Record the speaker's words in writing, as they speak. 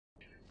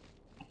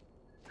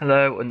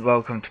Hello and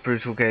welcome to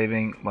Brutal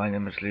Gaming. My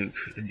name is Luke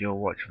and you're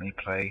watching me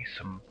play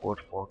some World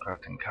of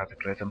Warcraft and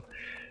Cataclysm,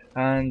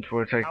 and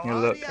we're taking a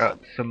look at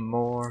some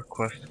more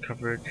quest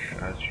coverage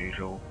as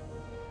usual.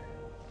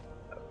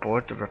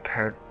 Board the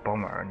repaired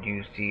bomber and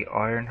use the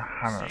iron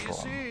hammer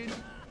bomb.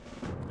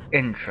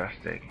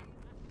 Interesting.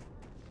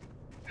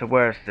 So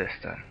where's this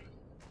then?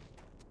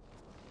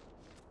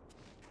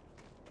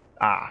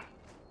 Ah,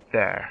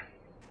 there.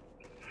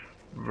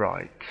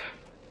 Right.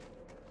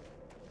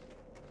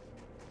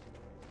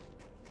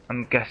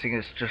 I'm guessing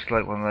it's just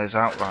like one of those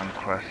outbound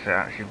quests that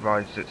actually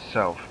rides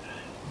itself.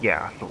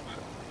 Yeah, I thought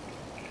so.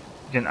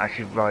 You didn't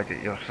actually ride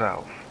it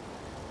yourself.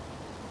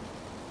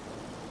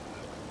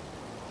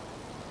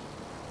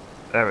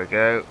 There we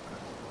go.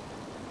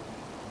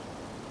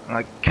 And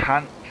I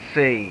can't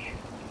see.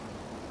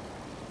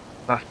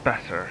 That's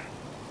better.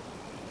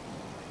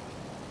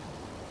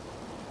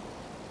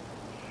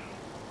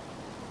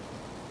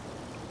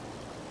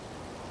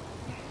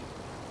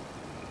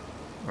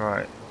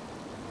 Right.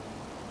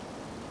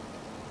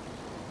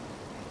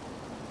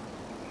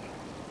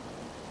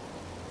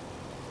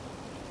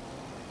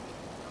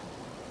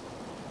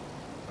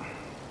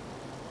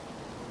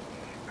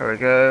 There we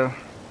go.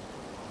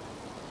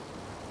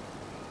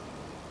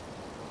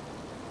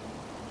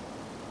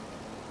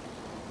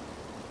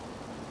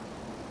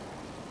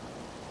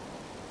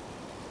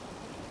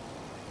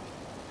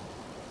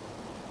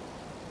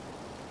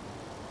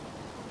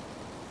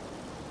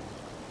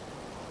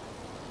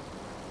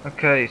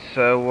 Okay,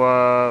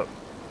 so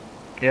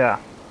yeah,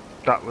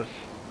 that was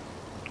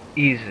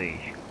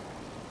easy.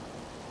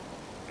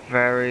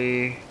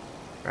 Very,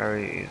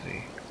 very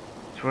easy.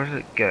 So where does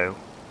it go?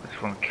 I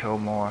just want to kill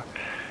more.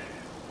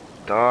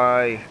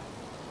 Die!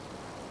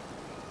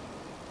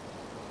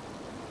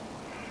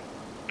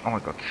 Oh my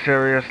god,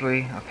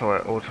 seriously? I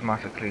thought I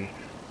automatically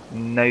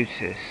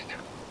noticed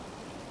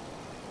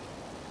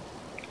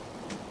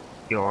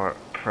your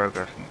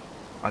progressing.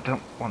 I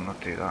don't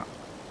want to do that.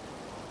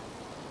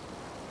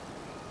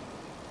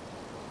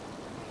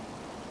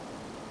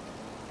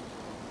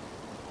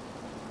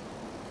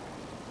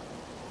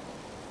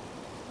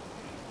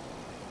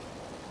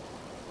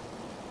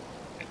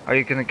 Are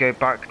you going to go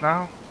back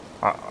now?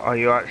 Are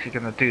you actually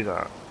going to do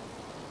that?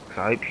 Because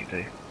I hope you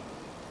do.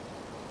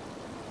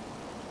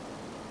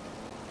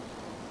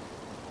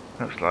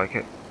 Looks like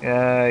it.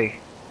 Yay!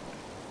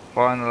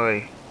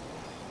 Finally!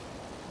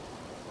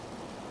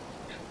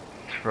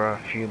 Just throw a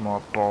few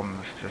more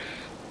bombs just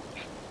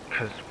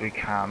because we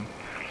can.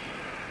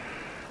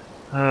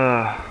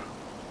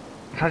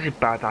 It's actually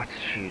bad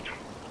attitude.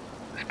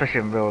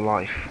 Especially in real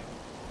life.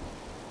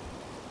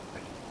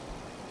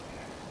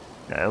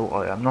 No,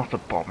 I am not a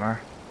bomber.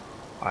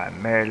 I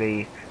am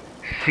merely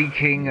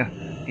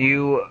seeking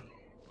you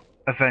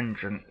a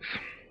vengeance.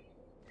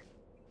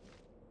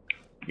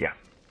 Yeah,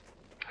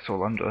 that's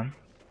all I'm doing.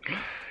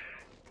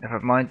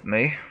 Never mind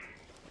me.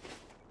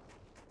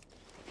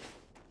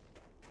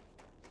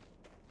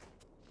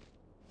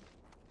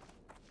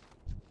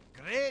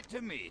 Great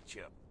to meet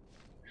you.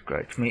 It's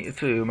great to meet you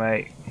too,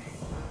 mate.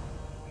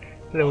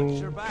 Hello.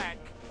 Watch your back.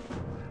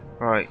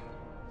 Right.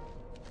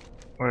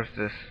 Where's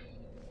this?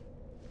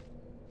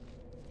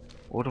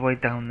 All the way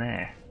down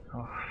there.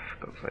 Oh,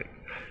 for God's sake.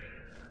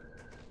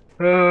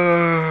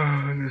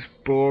 This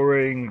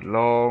boring,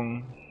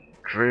 long,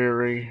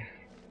 dreary.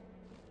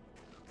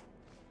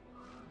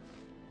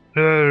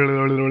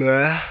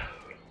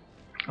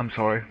 I'm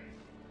sorry.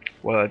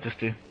 What did I just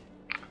do?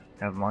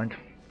 Never mind.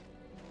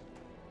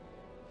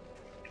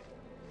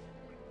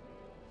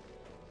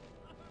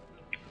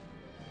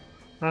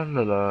 La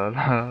la la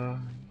la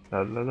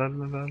la la la la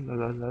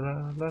la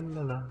la la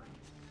la la.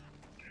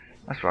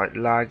 That's right,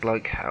 lag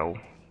like hell.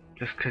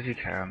 Just 'cause you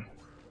can.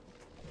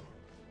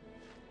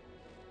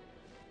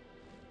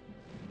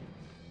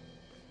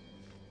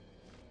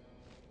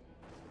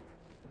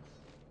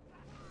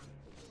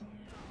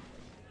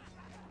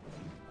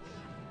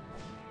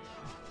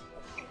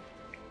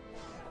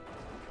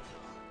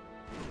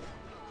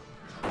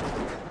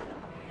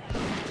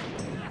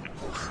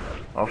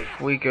 Off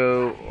we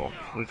go, off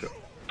we go.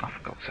 Oh,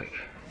 for God's sake.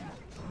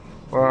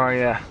 Where are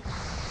ya?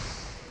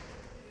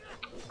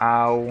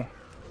 Ow.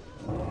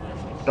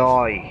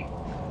 Die.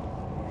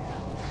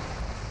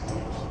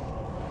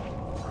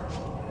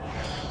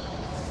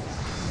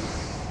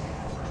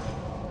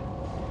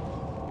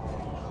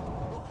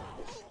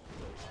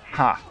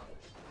 Ha.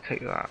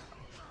 Take that.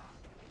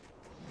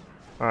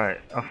 Right,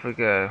 off we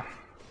go.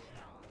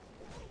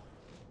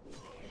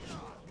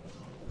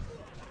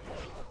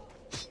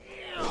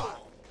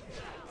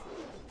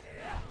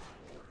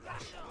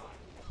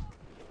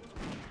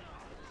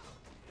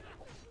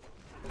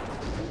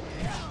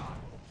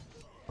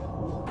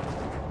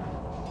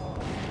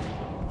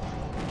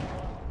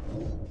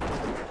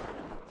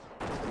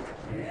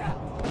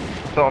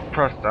 Thought I'd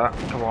press that,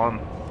 come on.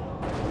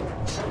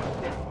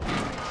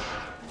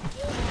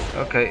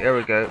 Okay, here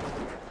we go.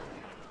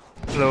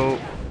 Hello.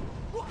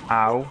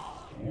 Ow.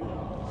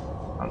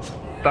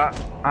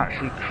 That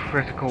actually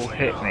critical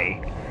hit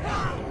me.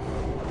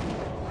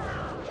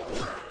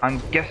 I'm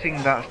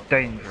guessing that's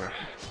dangerous.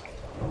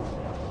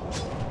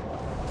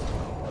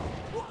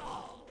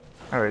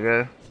 There we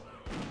go.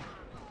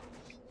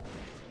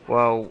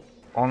 Well,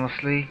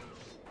 honestly,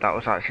 that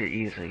was actually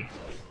easy.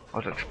 I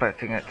was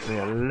expecting it to be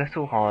a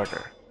little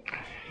harder.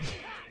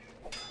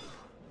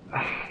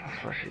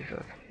 That's what she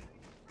said.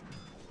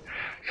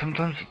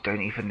 Sometimes you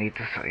don't even need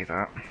to say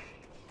that.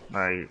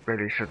 I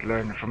really should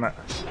learn from it.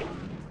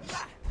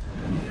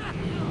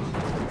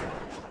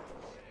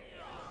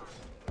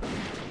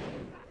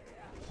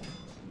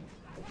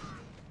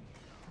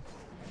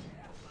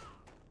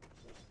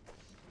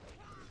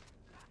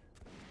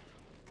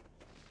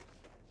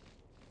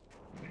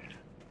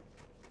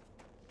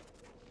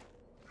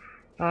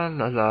 La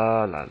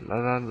la la la la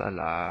la la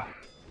la.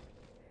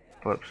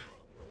 Whoops.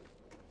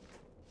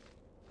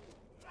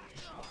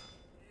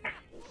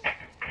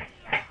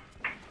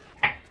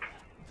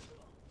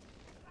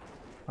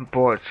 I'm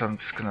bored, so I'm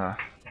just gonna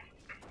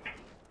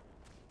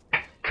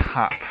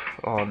tap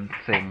on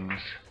things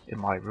in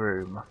my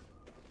room.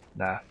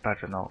 Nah,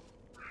 better not.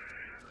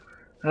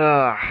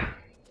 Ah.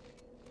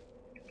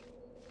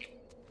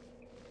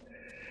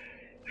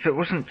 If it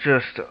wasn't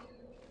just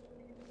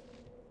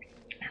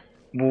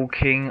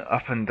walking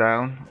up and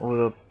down all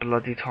the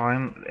bloody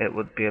time, it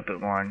would be a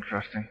bit more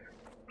interesting.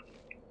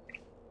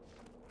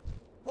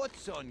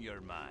 What's on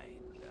your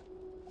mind?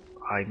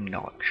 I'm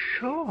not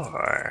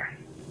sure.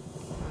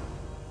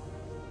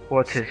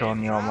 What is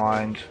on your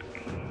mind?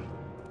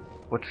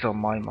 What's on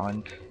my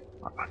mind?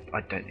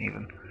 I don't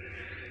even.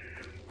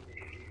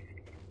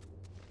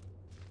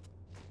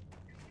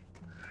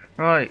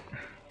 Right.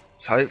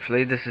 So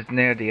hopefully this is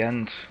near the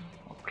end.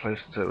 Or close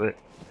to it.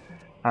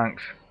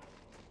 Thanks.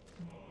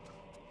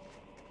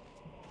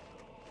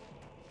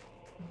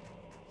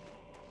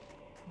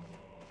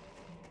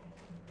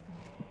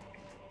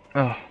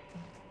 Oh,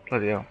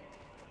 bloody hell.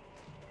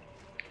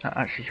 That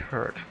actually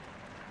hurt.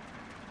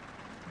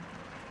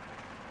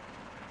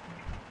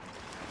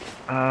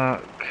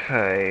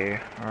 Okay,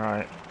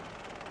 alright.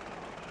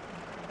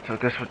 So I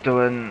guess we're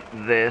doing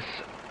this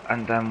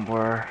and then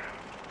we're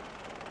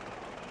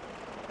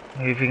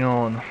moving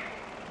on.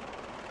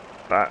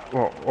 Back,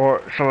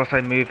 or shall I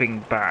say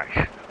moving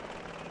back?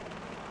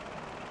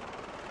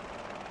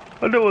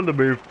 I don't want to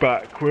move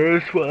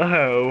backwards, what the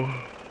hell?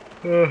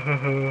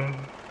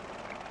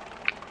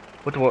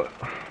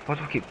 Why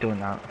do I keep doing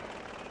that?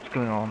 What's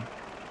going on?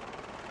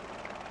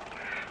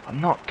 I'm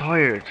not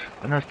tired.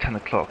 I know it's 10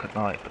 o'clock at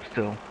night, but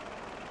still.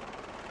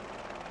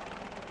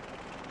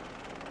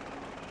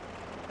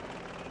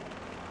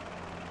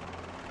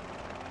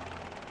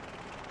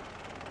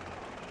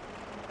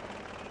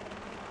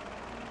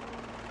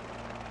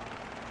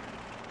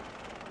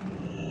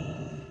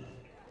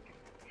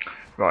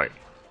 Right.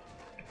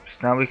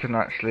 So now we can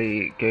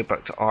actually go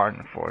back to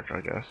Ironforge,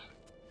 I guess.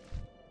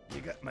 You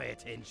got my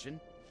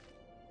attention.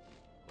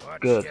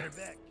 Watch Good. your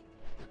back.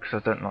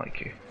 Because I don't like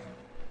you.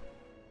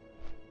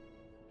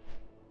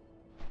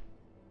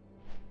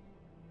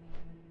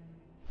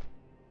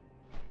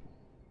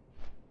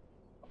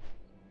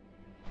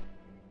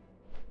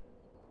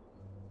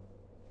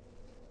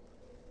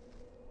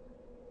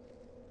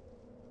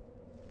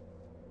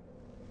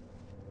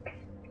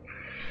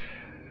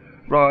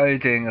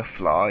 Riding a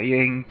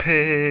flying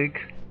pig.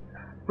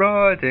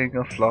 Riding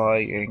a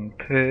flying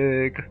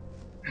pig.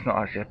 It's not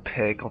actually a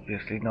pig,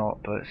 obviously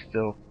not, but it's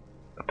still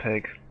a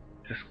pig.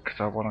 Just because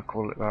I want to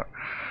call it that.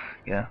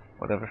 Yeah,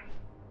 whatever.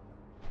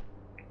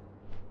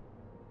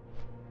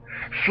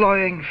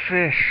 Flying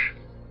fish!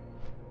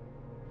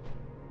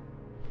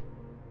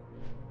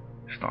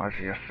 It's not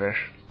actually a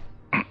fish.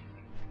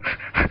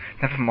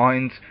 Never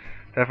mind.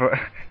 Never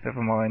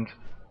mind.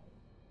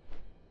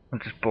 I'm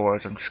just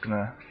bored. I'm just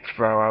gonna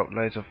throw out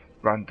loads of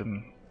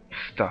random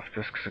stuff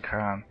just because I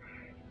can.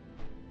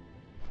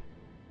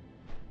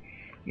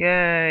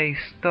 Yay,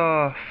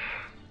 stuff!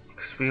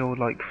 Because we all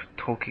like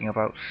talking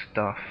about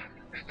stuff.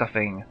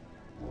 Stuffing.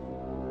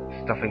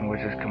 Stuffing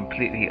which is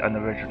completely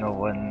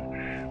unoriginal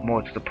and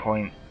more to the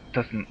point,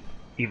 doesn't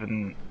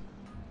even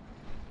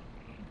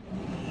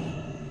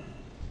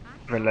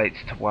relate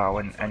to WoW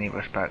in any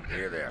respect.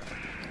 Here there.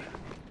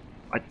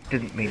 I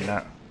didn't mean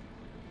that.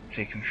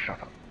 So you can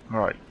shut up.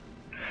 Right.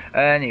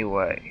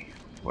 Anyway,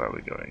 where are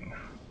we going?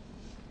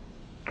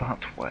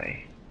 That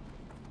way.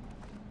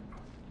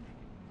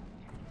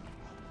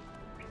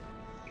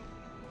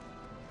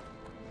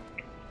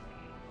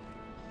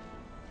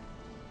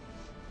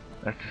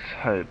 Let us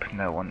hope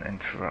no one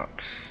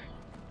interrupts.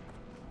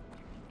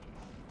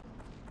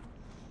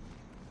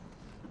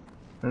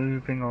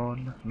 Moving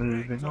on,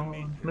 moving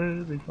on,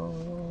 moving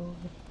on.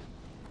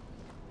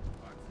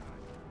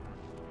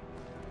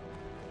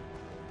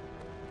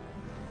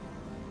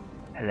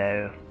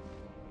 Hello.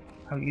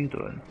 How you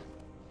doing?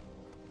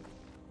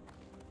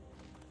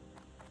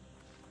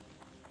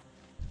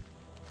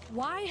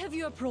 Why have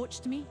you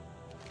approached me?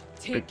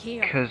 Take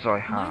care. Because I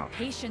have. My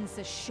patience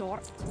is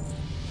short.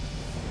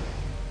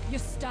 You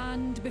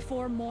stand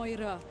before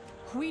Moira,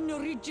 Queen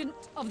Regent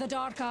of the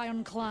Dark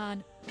Iron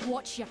Clan.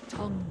 Watch your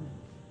tongue.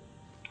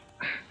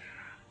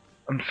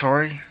 I'm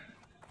sorry.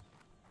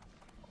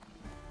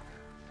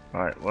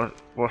 Right,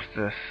 what's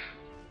this?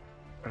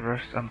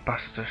 Arrest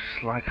Ambassador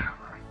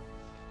Slaghammer.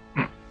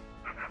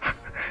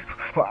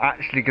 We're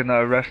actually gonna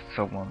arrest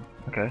someone,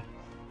 okay.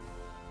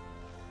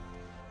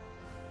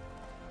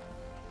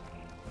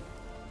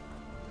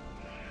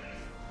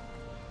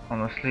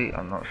 Honestly,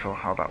 I'm not sure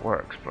how that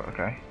works, but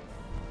okay.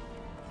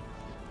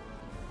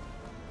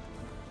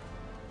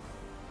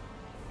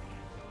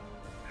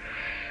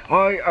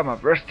 I am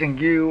arresting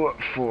you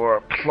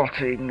for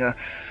plotting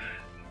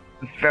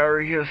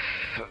various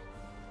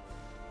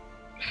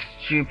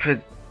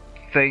stupid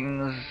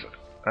things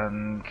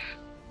and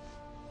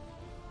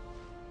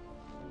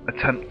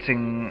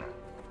attempting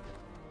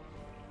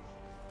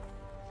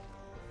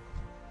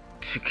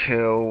to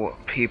kill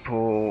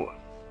people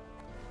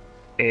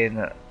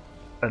in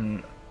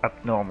an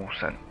abnormal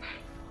sense.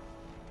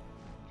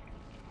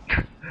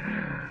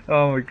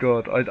 Oh my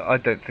god, I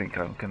don't think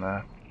I'm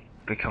gonna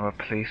become a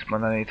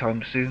policeman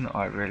anytime soon.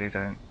 I really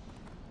don't.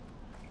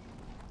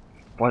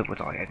 Why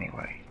would I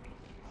anyway?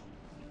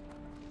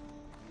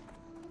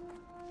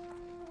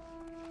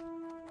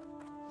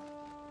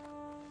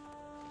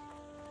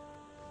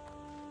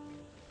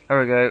 There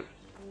we go.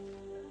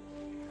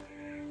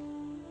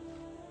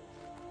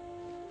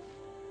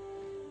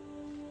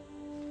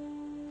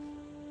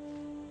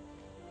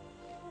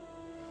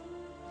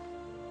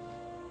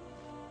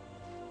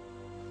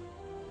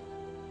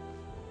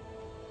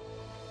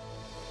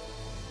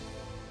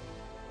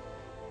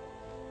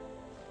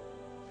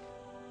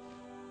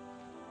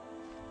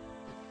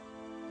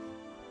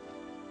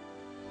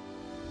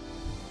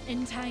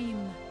 In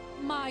time,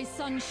 my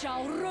son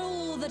shall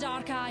rule the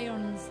Dark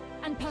Irons,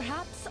 and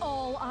perhaps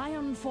all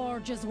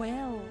Ironforge as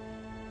well.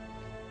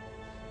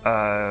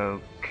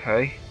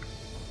 Okay.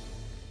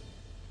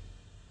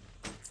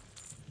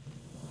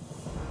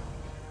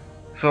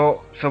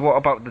 So what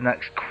about the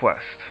next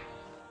quest?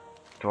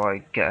 Do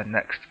I get a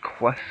next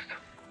quest?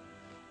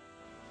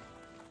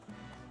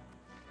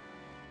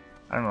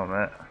 Hang on a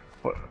minute.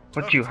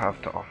 What do you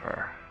have to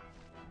offer?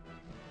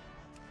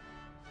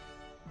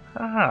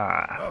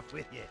 Ah, Off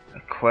with you. a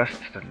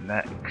quest to the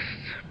next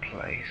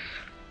place.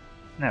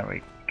 There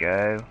we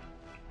go.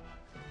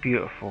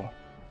 Beautiful.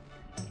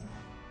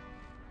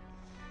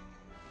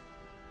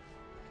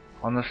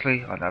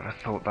 Honestly, I never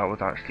thought that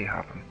would actually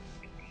happen.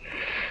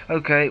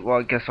 Okay, well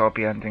I guess I'll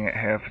be ending it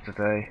here for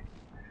today.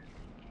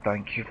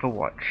 Thank you for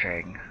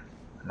watching,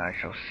 and I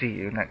shall see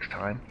you next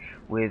time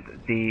with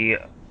the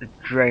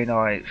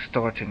Draenei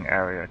starting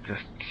area,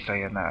 just so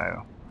you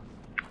know.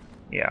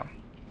 Yeah.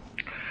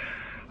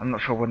 I'm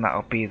not sure when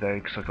that'll be though,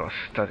 because I've got to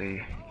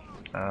study.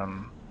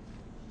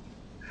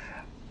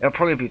 It'll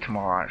probably be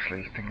tomorrow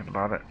actually, thinking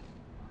about it.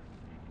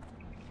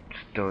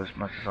 Just do as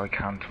much as I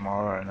can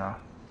tomorrow and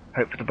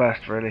hope for the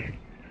best really.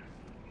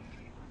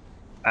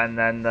 And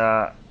then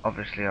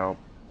obviously I'll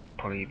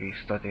probably be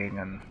studying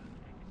and...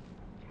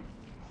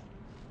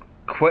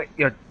 Quit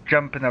your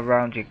jumping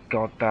around, you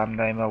goddamn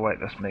name. Oh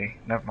wait, that's me.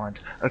 Never mind.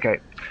 Okay.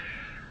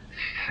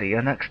 See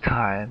you next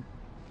time.